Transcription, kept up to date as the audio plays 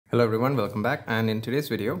Hello everyone, welcome back, and in today's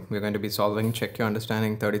video we're going to be solving Check Your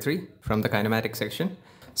Understanding 33 from the Kinematics section.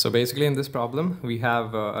 So basically in this problem we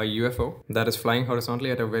have a UFO that is flying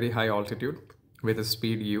horizontally at a very high altitude with a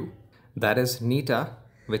speed u that is neta,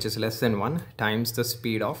 which is less than 1 times the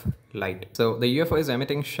speed of light. So the UFO is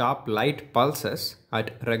emitting sharp light pulses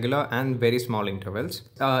at regular and very small intervals.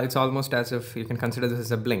 It's almost as if you can consider this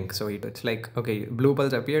as a blink. So it's like, okay, blue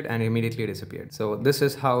pulse appeared and immediately disappeared. So this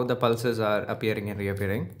is how the pulses are appearing and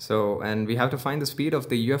reappearing. So, and we have to find the speed of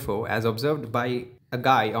the UFO as observed by a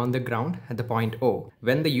guy on the ground at the point O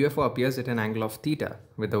when the UFO appears at an angle of theta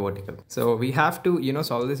with the vertical. So we have to,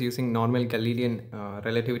 solve this using normal Galilean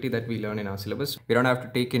relativity that we learn in our syllabus. We don't have to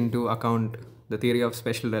take into account the theory of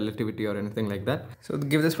special relativity or anything like that. So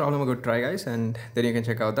give this problem a good try, guys, and then you can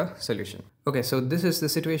check out the solution. Okay, so this is the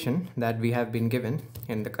situation that we have been given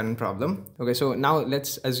in the current problem. Okay, so now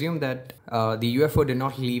let's assume that the UFO did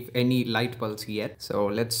not leave any light pulse yet. So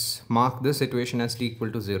let's mark this situation as t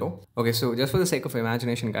equal to 0. Okay, so just for the sake of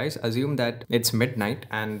imagination, guys, assume that it's midnight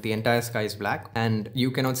and the entire sky is black and you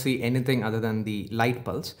cannot see anything other than the light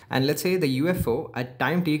pulse. And let's say the UFO at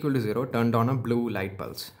time t equal to 0 turned on a blue light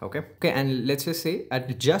pulse. Okay, and let's just say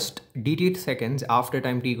at just dt seconds after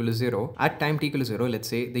time t equal to 0, at time t equal to 0, let's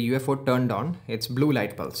say the UFO turned on its blue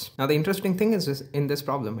light pulse. Now the interesting thing is in this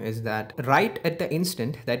problem is that right at the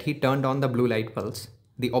instant that he turned on the blue light pulse,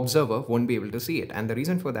 the observer won't be able to see it. And the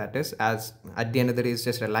reason for that is, as at the end of the day it's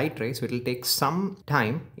just a light ray, so it'll take some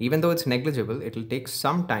time, even though it's negligible, it'll take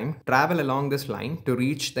some time travel along this line to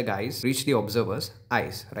reach the observer's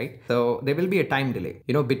eyes, right? So there will be a time delay,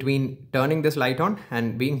 between turning this light on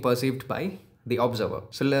and being perceived by the observer.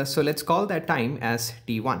 So let's call that time as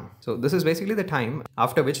t1. So this is basically the time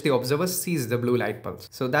after which the observer sees the blue light pulse.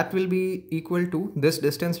 So that will be equal to this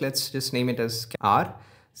distance. Let's just name it as r.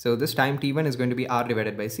 So this time t1 is going to be r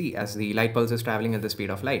divided by c, as the light pulse is traveling at the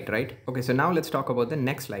speed of light, right? Okay, so now let's talk about the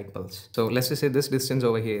next light pulse. So let's just say this distance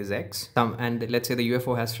over here is x, and let's say the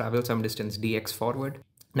UFO has traveled some distance dx forward.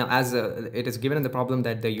 Now, as it is given in the problem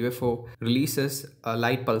that the UFO releases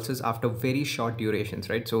light pulses after very short durations,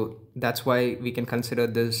 right? So that's why we can consider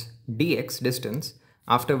this dx distance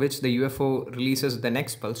after which the UFO releases the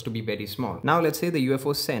next pulse to be very small. Now, let's say the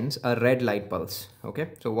UFO sends a red light pulse.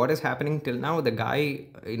 Okay, so what is happening till now? The guy,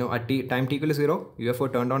 at time t equal to 0,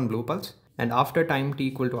 UFO turned on blue pulse. And after time t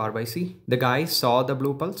equal to r by c, the guy saw the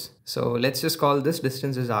blue pulse. So let's just call this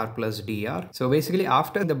distance as r plus dr. So basically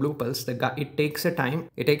after the blue pulse, it takes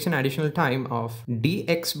an additional time of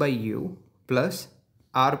dx by u plus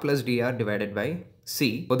r plus dr divided by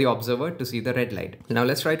c for the observer to see the red light. Now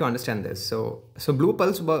let's try to understand this. So blue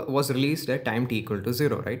pulse was released at time t equal to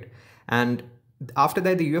 0, right? And after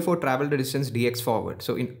that, the UFO traveled a distance dx forward.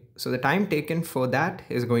 So the time taken for that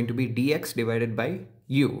is going to be dx divided by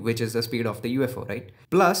u, which is the speed of the UFO, right?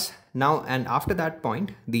 Plus now, and after that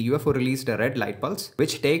point, the UFO released a red light pulse,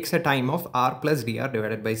 which takes a time of r plus dr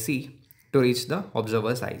divided by c to reach the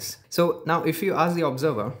observer's eyes. So now if you ask the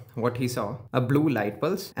observer what he saw, a blue light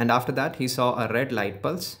pulse, and after that he saw a red light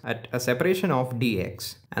pulse at a separation of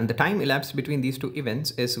dx, and the time elapsed between these two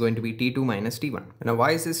events is going to be t2 minus t1. Now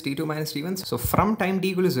why is this t2 minus t1? So from time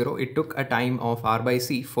t equal to 0, it took a time of r by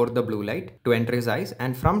c for the blue light to enter his eyes,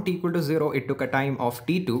 and from t equal to 0, it took a time of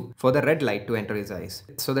t2 for the red light to enter his eyes.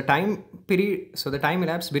 So the time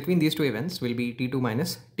elapsed between these two events will be t2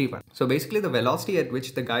 minus t1. So basically the velocity at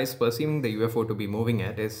which the guy is perceiving the UFO to be moving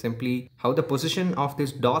at is simply how the position of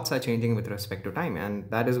these dots are changing with respect to time, and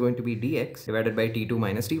that is going to be dx divided by t2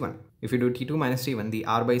 minus t1. If you do t2 minus t1, the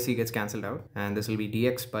r by c gets cancelled out, and this will be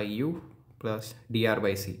dx by u plus dr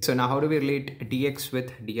by c. So now how do we relate dx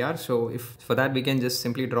with dr? So if for that we can just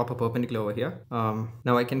simply drop a perpendicular over here.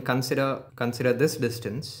 Now I can consider this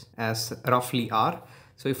distance as roughly r.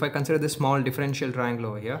 So if I consider this small differential triangle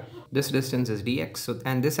over here, this distance is dx. So,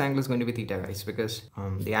 and this angle is going to be theta, guys, because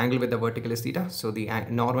the angle with the vertical is theta. So the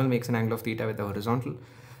normal makes an angle of theta with the horizontal.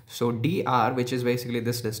 So dr, which is basically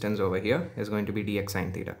this distance over here, is going to be dx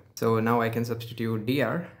sine theta. So now I can substitute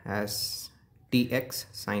dr as dx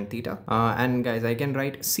sine theta, and guys, I can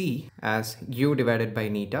write c as u divided by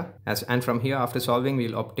neta, and from here after solving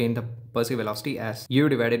we'll obtain the perceived velocity as u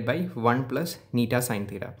divided by 1 plus neta sine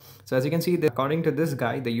theta. So as you can see, according to this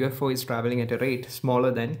guy, the UFO is traveling at a rate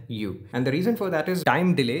smaller than u, and the reason for that is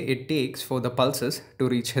time delay it takes for the pulses to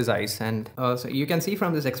reach his eyes. And so you can see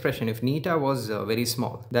from this expression, if neta was very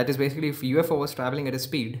small, that is basically if UFO was traveling at a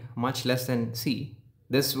speed much less than c,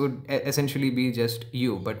 this would essentially be just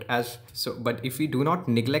u, but if we do not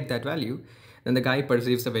neglect that value, then the guy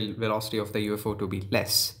perceives the velocity of the UFO to be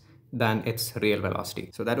less than its real velocity.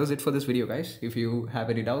 So that was it for this video, guys. If you have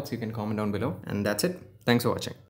any doubts, you can comment down below, and that's it. Thanks for watching.